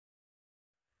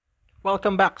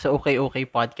Welcome back sa Okay Okay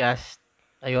Podcast.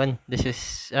 Ayun, this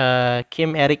is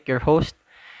Kim Eric, your host.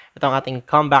 Ito ang ating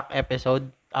comeback episode.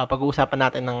 Pag-uusapan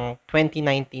natin ng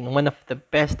 2019, one of the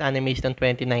best animes ng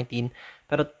 2019.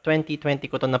 Pero 2020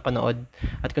 ko to napanood.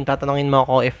 At kung tatanungin mo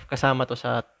ako if kasama to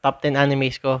sa top 10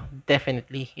 animes ko,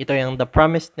 definitely. Ito yung The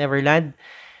Promised Neverland.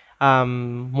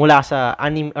 Mula sa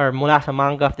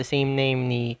manga of the same name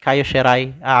ni Kaiu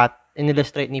Shirai at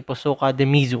in-illustrate ni Posuka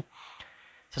Demizu.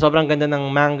 Sa sobrang ganda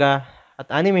ng manga at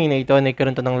anime na ito,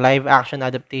 nagkaroon to ng live action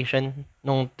adaptation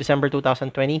noong December 2020,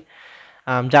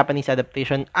 Japanese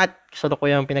adaptation, at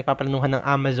kasalukuyang pinagpaplanuhan ng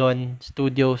Amazon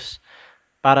Studios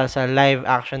para sa live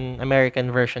action American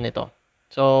version nito.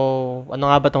 So, ano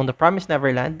nga ba tong The Promised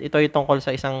Neverland? Ito ay tungkol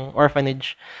sa isang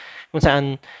orphanage kung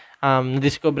saan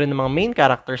nadiscover ng mga main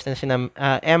characters na sina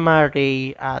Emma,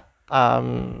 Ray, at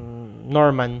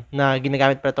Norman na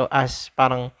ginagamit pa ito as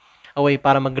parang a way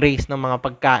para mag-raise ng mga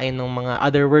pagkain ng mga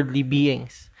otherworldly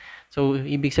beings. So,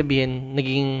 ibig sabihin,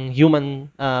 naging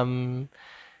human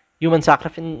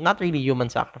sacrifice, not really human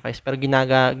sacrifice, pero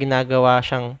ginagawang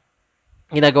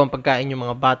pagkain yung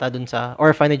mga bata dun sa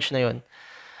orphanage na yun.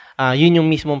 Yun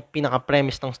yung mismong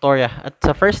pinaka-premise ng storya. At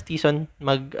sa first season,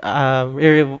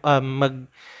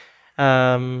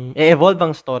 evolve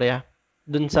ang storya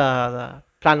dun sa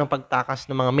planong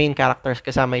pagtakas ng mga main characters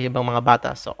kasama yung ibang mga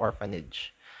bata sa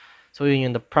orphanage. So, yun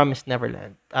yung The Promised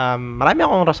Neverland. Marami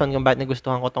akong rason kung bakit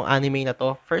nagustuhan ko tong anime na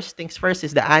to. First things first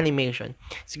is the animation.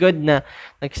 It's good na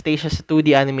nagstay siya sa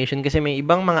 2D animation kasi may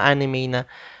ibang mga anime na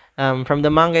from the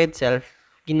manga itself,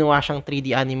 ginawa siyang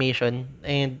 3D animation.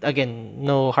 And again,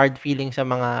 no hard feelings sa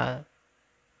mga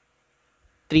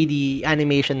 3D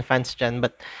animation fans dyan.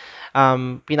 But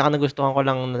pinaka nagustuhan ko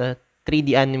lang na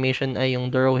 3D animation ay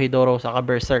yung Dorohedoro sa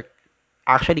Berserk.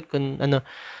 Actually, kung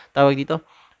tawag dito,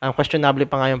 questionable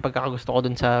pa nga yung pagkakagusto ko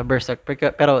dun sa Berserk.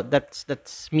 Pero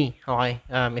that's me, okay?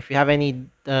 If you have any,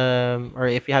 or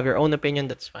if you have your own opinion,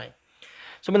 that's fine.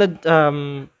 Sumunod,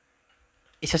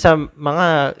 isa sa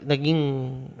mga naging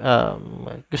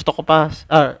gusto ko pa,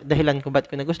 dahilan ko ba't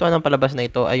ko nagustuhan ng palabas na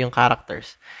ito ay yung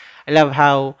characters. I love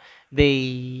how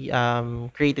they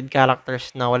created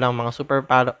characters na walang mga super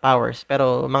powers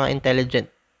pero mga intelligent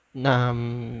na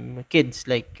kids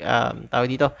like tawag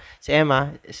dito si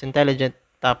Emma is intelligent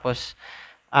tapos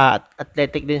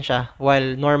athletic din siya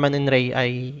while Norman and Ray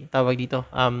ay tawag dito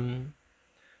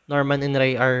Norman and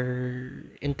Ray are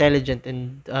intelligent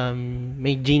and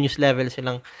may genius level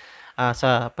silang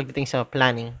sa pagdating sa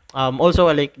planning.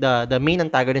 Also, I like the main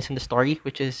antagonist in the story,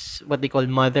 which is what they call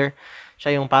Mother.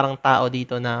 Siya yung parang tao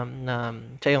dito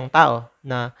siya yung tao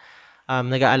na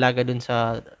nag-aalaga dun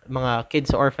sa mga kids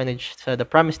sa orphanage sa The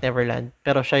Promised Neverland.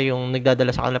 Pero siya yung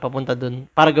nagdadala sa kanila papunta dun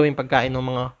para gawing pagkain ng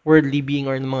mga worldly being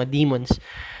or ng mga demons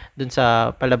dun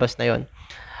sa palabas na yon.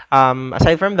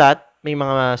 Aside from that, may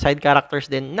mga side characters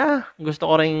din na gusto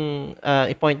ko ring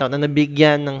i-point out na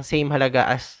nabigyan ng same halaga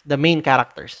as the main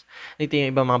characters. Dito yung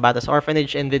ibang mga bata sa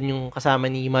orphanage and then yung kasama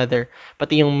ni Mother.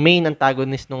 Pati yung main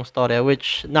antagonist ng story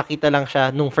which nakita lang siya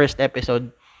nung first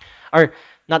episode. Or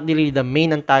not really the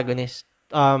main antagonist,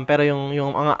 pero yung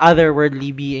mga otherworldly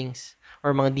beings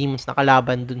or mga demons na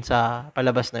kalaban dun sa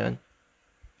palabas na yun.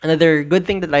 Another good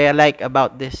thing that I like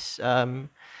about this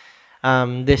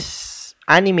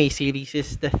anime series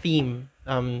is the theme.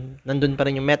 Nandun pa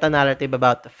rin yung meta-narrative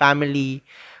about family,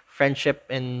 friendship,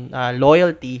 and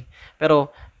loyalty.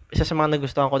 Pero isa sa mga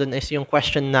nagustuhan ko dun is yung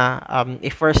question na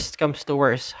if worst comes to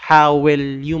worst, how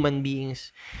will human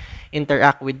beings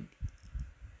interact with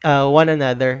one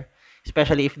another,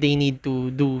 especially if they need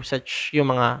to do such yung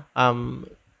mga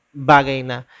bagay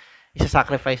na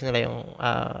isa-sacrifice nila yung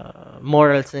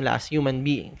morals nila as human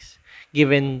beings.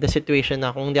 Given the situation na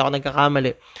kung hindi ako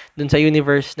nagkakamali, dun sa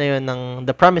universe na yun ng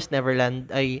The Promised Neverland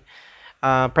ay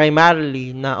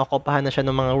primarily na okupahan na siya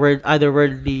ng mga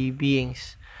otherworldly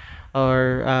beings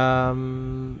or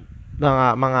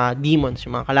mga demons,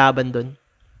 yung mga kalaban dun.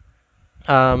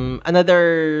 Another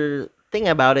thing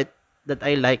about it that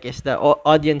I like is the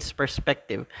audience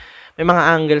perspective. May mga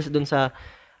angles dun sa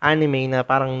anime na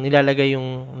parang nilalagay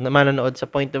yung manonood sa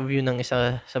point of view ng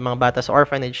isa sa mga bata sa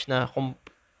orphanage na kung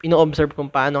ino-observe kung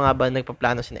paano nga ba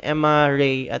nagpaplano si Emma,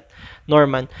 Ray, at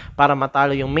Norman para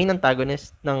matalo yung main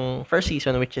antagonist ng first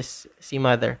season which is si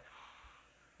Mother.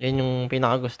 Yan yung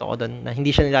pinakagusto ko doon na hindi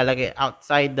siya nilalagay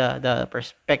outside the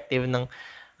perspective ng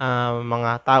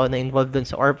mga tao na involved doon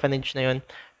sa orphanage na yun.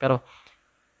 Pero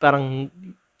parang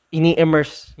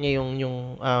ini-immerse niya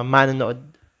yung manonood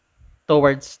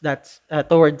towards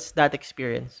that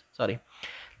experience. Sorry.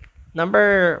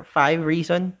 Number 5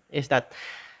 reason is that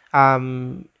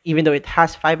even though it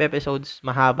has 5 episodes,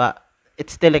 mahaba,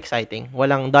 it's still exciting.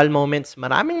 Walang dull moments.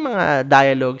 Maraming mga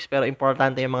dialogues, pero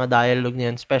importante yung mga dialogue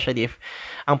niyan, especially if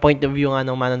ang point of view nga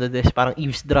ng manonood is parang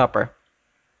eavesdropper.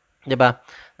 'Di ba?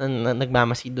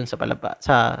 Nagmamasid dun sa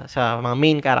sa mga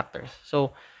main characters.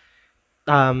 So,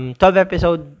 12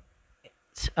 episode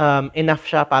enough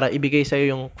siya para ibigay sa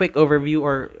yung quick overview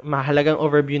or mahalagang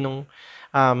overview nung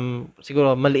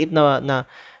siguro maliit na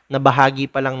bahagi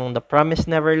pa lang nung The Promised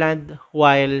Neverland,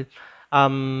 while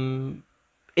um,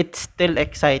 it's still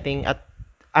exciting at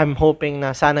I'm hoping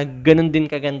na sana ganun din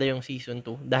kaganda yung season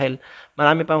 2 dahil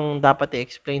marami pang dapat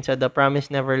i-explain sa The Promised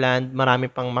Neverland,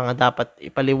 marami pang mga dapat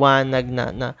ipaliwanag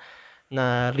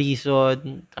na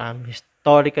reason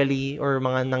historically or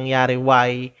mga nangyari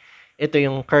why ito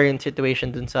yung current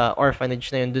situation dun sa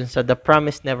orphanage na yun dun sa The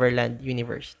Promised Neverland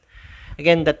universe.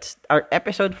 Again, that's our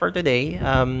episode for today.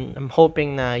 I'm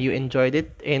hoping na you enjoyed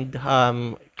it and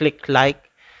click like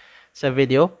sa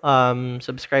video,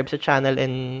 subscribe sa channel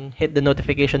and hit the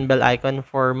notification bell icon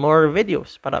for more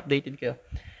videos para updated kayo.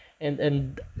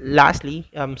 And lastly,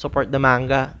 support the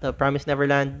manga, The Promised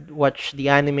Neverland, watch the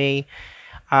anime,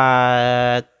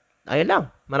 at ayun lang.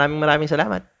 Maraming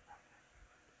salamat.